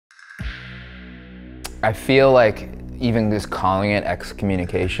I feel like even just calling it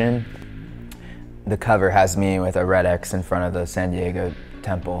Excommunication, the cover has me with a red X in front of the San Diego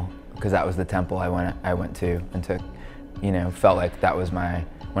temple, because that was the temple I went to and took, you know, felt like that was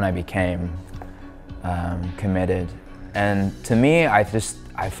when I became committed. And to me, I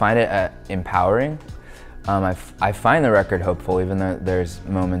find it empowering. I find the record hopeful, even though there's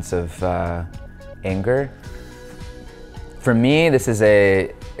moments of anger. For me, this is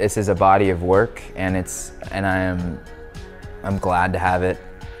a body of work, and I'm glad to have it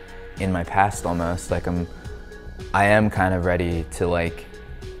in my past almost. Like I am kind of ready to like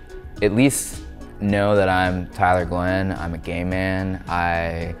at least know that I'm Tyler Glenn. I'm a gay man.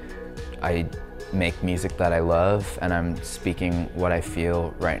 I make music that I love, and I'm speaking what I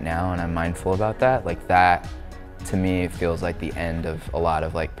feel right now, and I'm mindful about that. Like that, to me, it feels like the end of a lot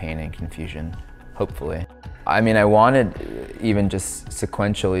of like pain and confusion, hopefully. I mean, I wanted even just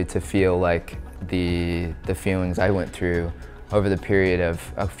sequentially to feel like the feelings I went through over the period of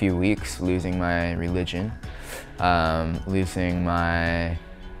a few weeks, losing my religion, losing my,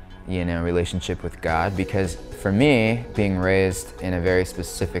 you know, relationship with God. Because for me, being raised in a very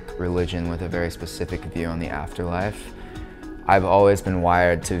specific religion with a very specific view on the afterlife, I've always been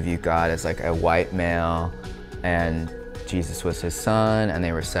wired to view God as like a white male, and Jesus was his son, and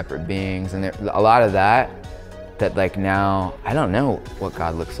they were separate beings. And a lot of that like now, I don't know what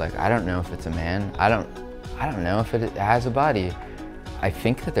God looks like. I don't know if it's a man. I don't know if it has a body. I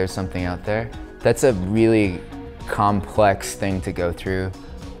think that there's something out there. That's a really complex thing to go through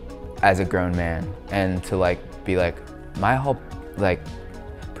as a grown man, and to like be like, my whole like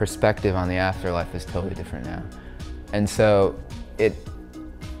perspective on the afterlife is totally different now. And so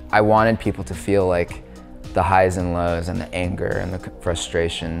I wanted people to feel like the highs and lows and the anger and the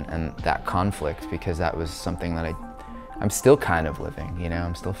frustration and that conflict, because that was something that I'm still kind of living, you know,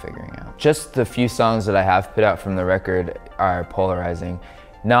 I'm still figuring out. Just the few songs that I have put out from the record are polarizing.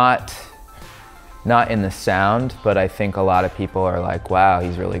 Not in the sound, but I think a lot of people are like, wow,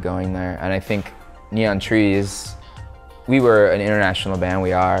 he's really going there. And I think Neon Trees, we were an international band,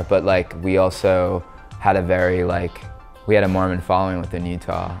 we are, but like we also had we had a Mormon following within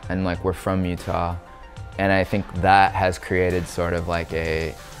Utah, and like we're from Utah. And I think that has created sort of like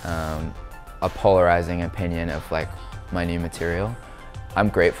a polarizing opinion of like my new material. I'm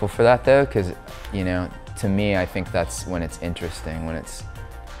grateful for that though, because, you know, to me, I think that's when it's interesting, when it's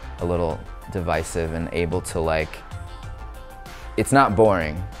a little divisive and able to like, it's not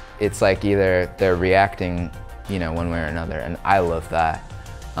boring. It's like either they're reacting, you know, one way or another, and I love that.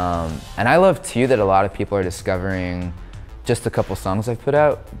 And I love too that a lot of people are discovering just a couple songs I've put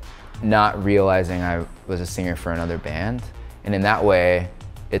out, not realizing I was a singer for another band. And in that way,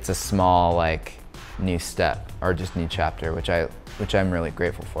 it's a small like new step or just new chapter, which I'm really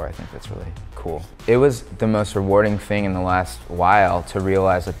grateful for. I think that's really cool. It was the most rewarding thing in the last while to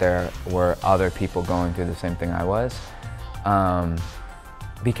realize that there were other people going through the same thing I was.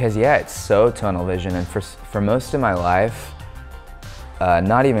 Because yeah, it's so tunnel vision, and for most of my life,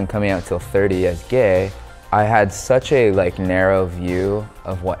 not even coming out till 30 as gay, I had such a like narrow view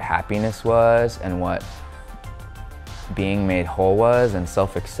of what happiness was and what being made whole was, and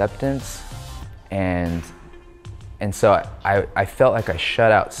self-acceptance, and so I felt like I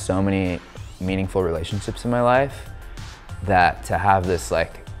shut out so many meaningful relationships in my life, that to have this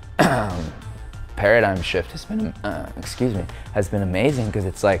like paradigm shift has been has been amazing, because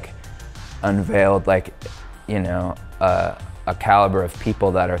it's like unveiled like, you know, a caliber of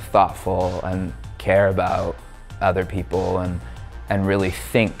people that are thoughtful and care about other people and really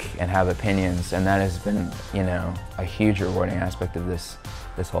think and have opinions, and that has been, you know, a huge rewarding aspect of this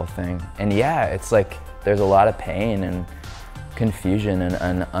whole thing. And yeah, it's like there's a lot of pain and confusion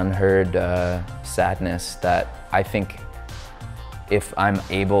and unheard sadness that I think if I'm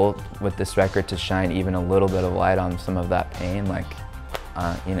able with this record to shine even a little bit of light on some of that pain, like,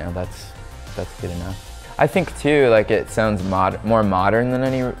 you know, that's good enough. I think too, like it sounds more modern than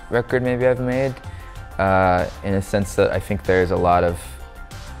any record maybe I've made, in a sense that I think there's a lot of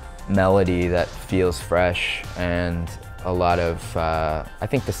melody that feels fresh, and a lot of, I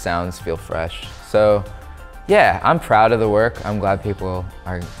think the sounds feel fresh. So yeah, I'm proud of the work. I'm glad people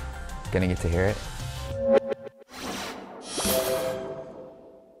are gonna get to hear it.